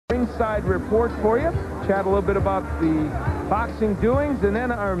Ringside report for you. Chat a little bit about the boxing doings, and then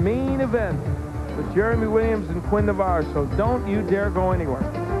our main event with Jeremy Williams and Quinn Navarre. So don't you dare go anywhere.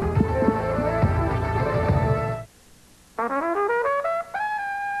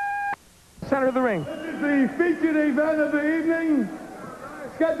 Center of the ring. This is the featured event of the evening,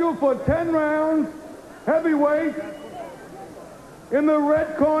 scheduled for 10 rounds, heavyweight. In the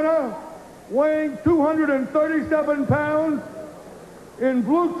red corner, weighing 237 pounds, in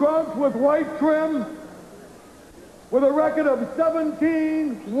blue trunks with white trim, with a record of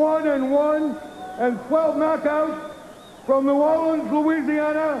 17-1-1 and 12 knockouts, from New Orleans,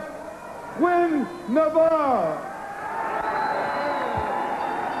 Louisiana, Quinn Navarre.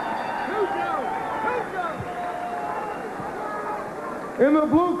 In the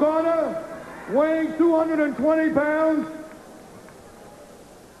blue corner, weighing 220 pounds,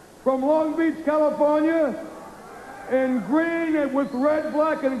 from Long Beach, California, in green and with red,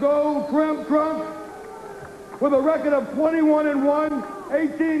 black, and gold trim trunks, with a record of 21-1,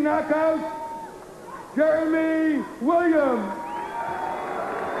 18 knockouts, Jeremy Williams.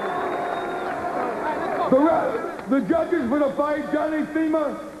 The judges for the fight, Johnny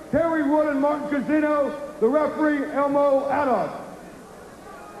Thema, Terry Wood, and Martin Casino. The referee, Elmo Adams.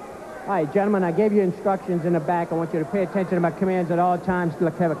 All right, gentlemen, I gave you instructions in the back. I want you to pay attention to my commands at all times.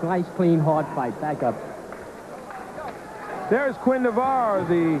 Let's have a nice, clean, hard fight. Back up. There's Quinn Navarre,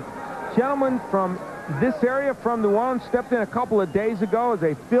 the gentleman from this area, from New Orleans, stepped in a couple of days ago as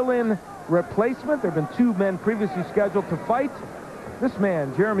a fill-in replacement. There have been two men previously scheduled to fight. This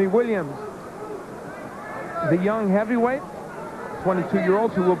man, Jeremy Williams, the young heavyweight,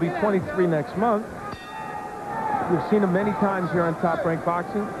 22-year-old who will be 23 next month. We've seen him many times here on Top Rank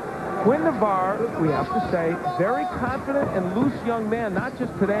Boxing. Quinn Navarre, we have to say, very confident and loose young man, not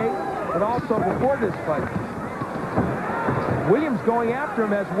just today, but also before this fight. Williams going after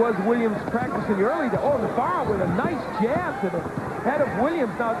him, as was Williams practicing early. Oh, Navarre with a nice jab to the head of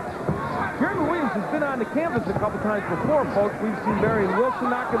Williams. Now, Jeremy Williams has been on the canvas a couple times before, folks. We've seen Barry Wilson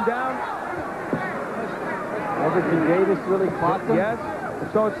knock him down. Everton Davis really caught him. Yes.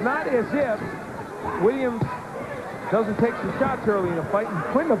 So it's not as if Williams doesn't take some shots early in the fight. And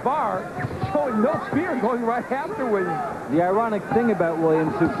Quinn Navarre showing no fear, going right after Williams. The ironic thing about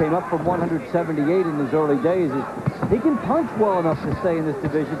Williams, who came up from 178 in his early days, is he can punch well enough to stay in this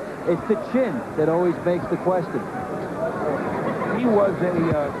division. It's the chin that always makes the question. He was when he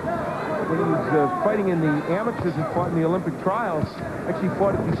was fighting in the amateurs and fought in the Olympic trials, actually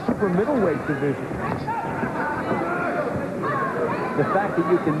fought at the super middleweight division. The fact that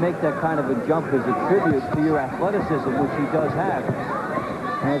you can make that kind of a jump is a tribute to your athleticism, which he does have.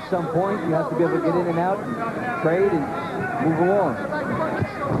 And at some point, you have to be able to get in and out and trade and move along.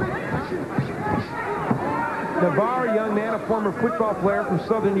 Navarre, a young man, a former football player from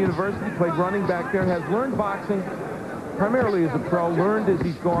Southern University, played running back there, has learned boxing primarily as a pro, learned as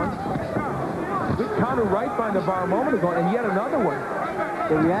he's gone. Good counter right by Navarre a moment ago, and yet another one.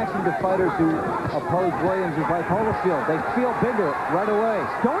 The reaction to fighters who oppose Williams is like Holyfield. They feel bigger right away.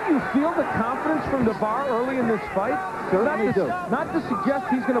 Don't you feel the confidence from Navarre early in this fight? Certainly do. Not to suggest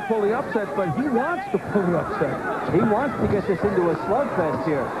he's going to pull the upset, but he wants to pull the upset. He wants to get this into a slugfest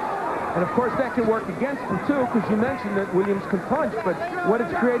here. And, of course, that can work against him, too, because you mentioned that Williams can punch. But what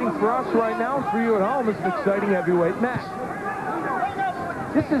it's creating for us right now and for you at home is an exciting heavyweight match.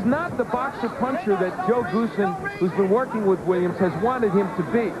 This is not the boxer-puncher that Joe Goosen, who's been working with Williams, has wanted him to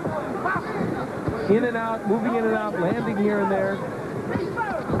be. In and out, moving in and out, landing here and there.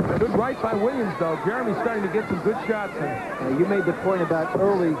 Good right by Williams, though. Jeremy's starting to get some good shots in. You made the point about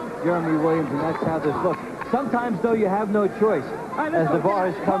early Jeremy Williams, and that's how this looks. Sometimes, though, you have no choice, as Navarre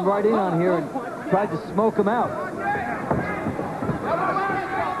has come right in on here and tried to smoke him out.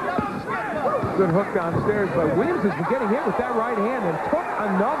 Good hook downstairs, but Williams has been getting hit with that right hand and took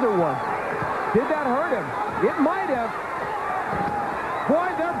another one. Did that hurt him? It might have. Boy,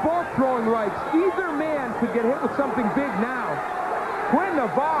 they're both throwing rights. Either man could get hit with something big now. Quinn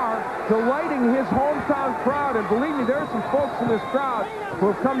Navarre delighting his hometown crowd, and believe me, there are some folks in this crowd who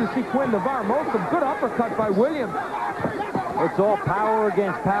have come to see Quinn Navarre. Most of them good uppercut by Williams. It's all power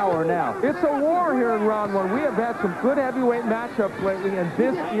against power now. It's a war here in round one. We have had some good heavyweight matchups lately, and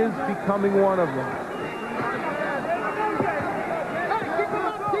this is becoming one of them.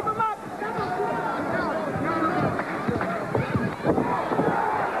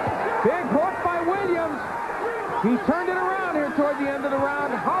 Big hook by Williams. He turned it around here toward the end of the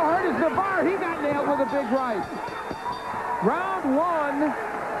round. How hurt is Navarre? He got nailed with a big right. Round one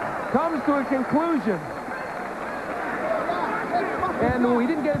comes to a conclusion. And we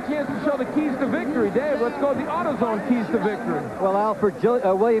didn't get a chance to show the keys to victory. Dave, let's go to the AutoZone keys to victory. Well, Alfred,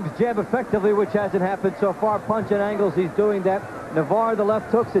 Williams jab effectively, which hasn't happened so far. Punch and angles, he's doing that. Navarre, the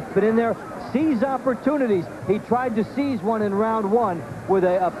left hooks, it's been in there. Seize opportunities. He tried to seize one in round one with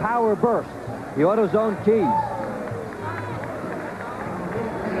a power burst. The AutoZone keys.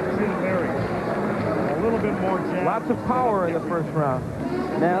 A little bit more jab. Lots of power in the first round.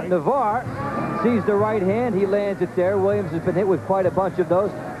 Now, Navarre sees the right hand. He lands it there. Williams has been hit with quite a bunch of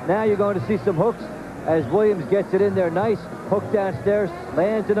those. Now you're going to see some hooks as Williams gets it in there nice. Hook downstairs,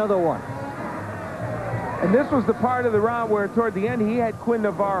 lands another one. And this was the part of the round where toward the end he had Quinn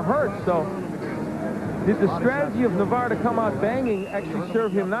Navarre hurt. So did the strategy of Navarre to come out banging actually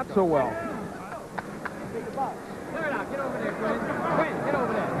serve him not so well?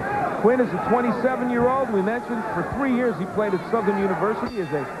 Quinn is a 27-year-old. We mentioned for 3 years he played at Southern University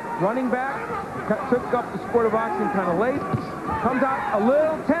as a running back. Took up the sport of boxing kind of late. Comes out a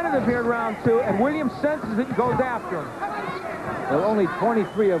little tentative here in round two, and Williams senses it and goes after him. Well, only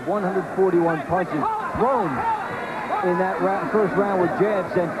 23 of 141 punches thrown in that first round with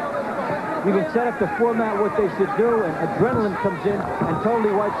jabs, and you can set up the format what they should do, and adrenaline comes in and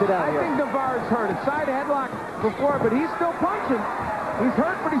totally wipes it out here. I think Navarre's hurt. A side headlock before, but he's still punching. He's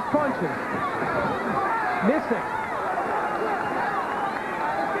hurt, but he's punching. Missing.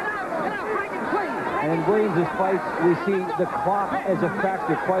 And in Williams' fights, we see the clock as a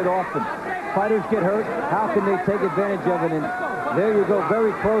factor quite often. Fighters get hurt. How can they take advantage of it? And there you go,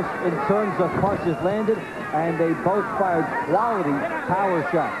 very close in terms of punches landed, and they both fired quality power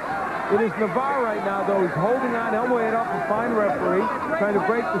shots. It is Navarre right now, though. He's holding on, elbow head up, and fine referee, trying to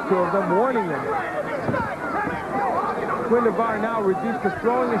break the two of them, warning them. Quinn Navarre now reduced to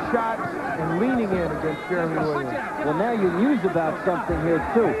throwing a shot and leaning in against Jeremy Williams. Well, now you muse about something here,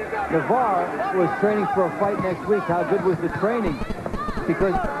 too. Navarre was training for a fight next week. How good was the training?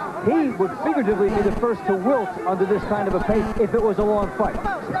 Because he would figuratively be the first to wilt under this kind of a pace if it was a long fight.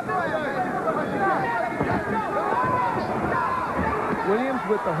 Williams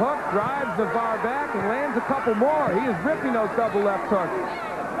with the hook, drives Navarre back and lands a couple more. He is ripping those double left hooks.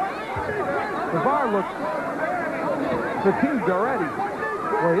 Navarre looks fatigued already.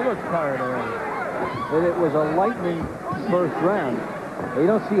 Well, he looks tired already. And it was a lightning first round. You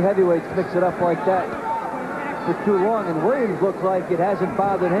don't see heavyweights mix it up like that for too long, and Williams looks like it hasn't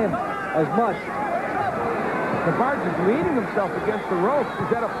bothered him as much. Navarre just leaning himself against the ropes. Is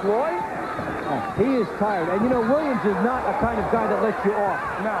that a ploy? He is tired. And, you know, Williams is not a kind of guy that lets you off.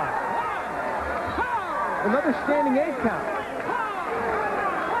 No. Another standing 8 count.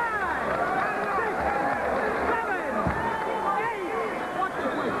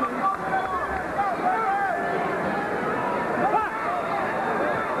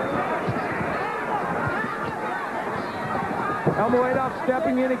 Elbow weight off,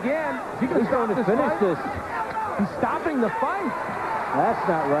 stepping in again. He's going to finish this. He's stopping the fight. That's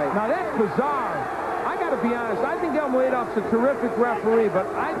not right. Now, that's bizarre. I got to be honest. I think Elmoedoff's a terrific referee, but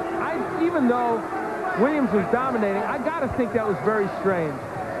I even though Williams was dominating, I got to think that was very strange.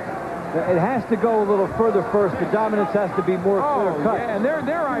 It has to go a little further first. The dominance has to be more clear cut. Yeah, and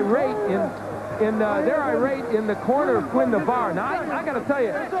they're irate they're irate in the corner of Quinn Navarre. Now, I got to tell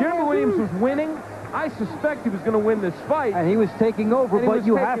you, Jeremy Williams was winning. I suspect he was going to win this fight. And he was taking over, but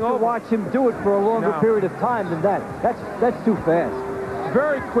you have to watch him do it for a longer period of time than that. That's too fast.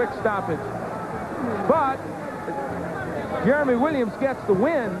 Very quick stoppage. But Jeremy Williams gets the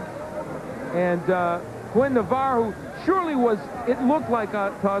win. And Quinn Navarre, who surely was, it looked like to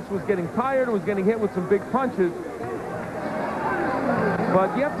us, was getting tired, was getting hit with some big punches.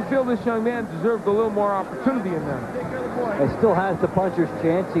 But you have to feel this young man deserved a little more opportunity in them. He still has the puncher's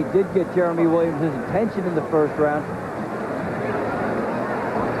chance. He did get Jeremy Williams' attention in the first round.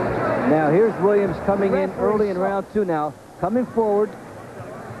 Now here's Williams coming in early in round two now. Coming forward.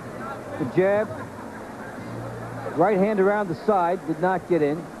 The jab. Right hand around the side. Did not get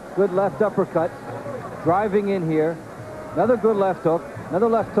in. Good left uppercut. Driving in here. Another good left hook. Another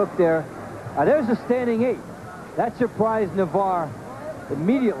left hook there. There's a standing 8. That surprised Navarre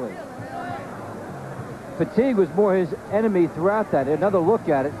immediately. Fatigue was more his enemy throughout that. Another look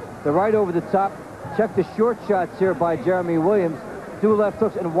at it. The right over the top. Check the short shots here by Jeremy Williams. 2 left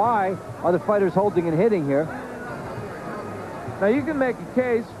hooks. And why are the fighters holding and hitting here? Now you can make a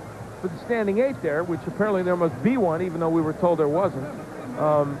case for the standing 8 there, which apparently there must be one, even though we were told there wasn't.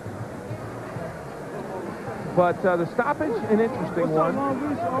 But the stoppage, an interesting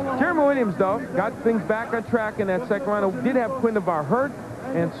one. Jeremy Williams, though, got things back on track in that second round. Did have Quinn Navarre hurt,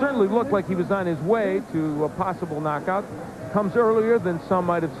 and certainly looked like he was on his way to a possible knockout. Comes earlier than some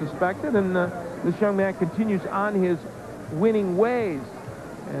might have suspected, and this young man continues on his winning ways.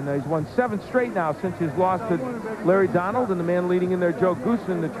 And he's won 7 straight now since his loss to Larry Donald, and the man leading in there, Joe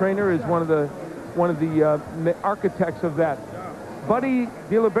Goosen, the trainer, is one of the architects of that. Buddy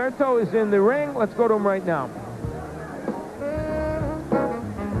DiLiberto is in the ring. Let's go to him right now.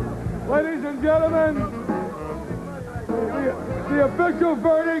 Ladies and gentlemen, the official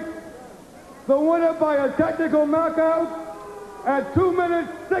verdict, the winner by a technical knockout at 2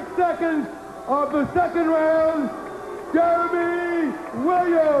 minutes, 6 seconds of the second round, Jeremy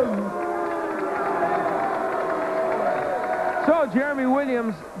Williams. So Jeremy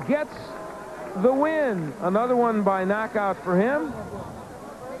Williams gets the win. Another one by knockout for him.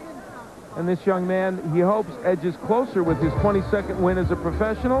 And this young man, he hopes, edges closer with his 22nd win as a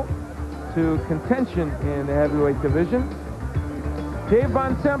professional to contention in the heavyweight division. Dave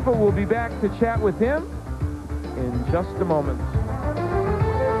Von Temple will be back to chat with him in just a moment.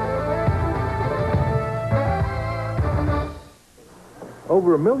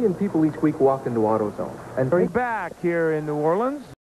 Over 1 million people each week walk into AutoZone. And Back here in New Orleans.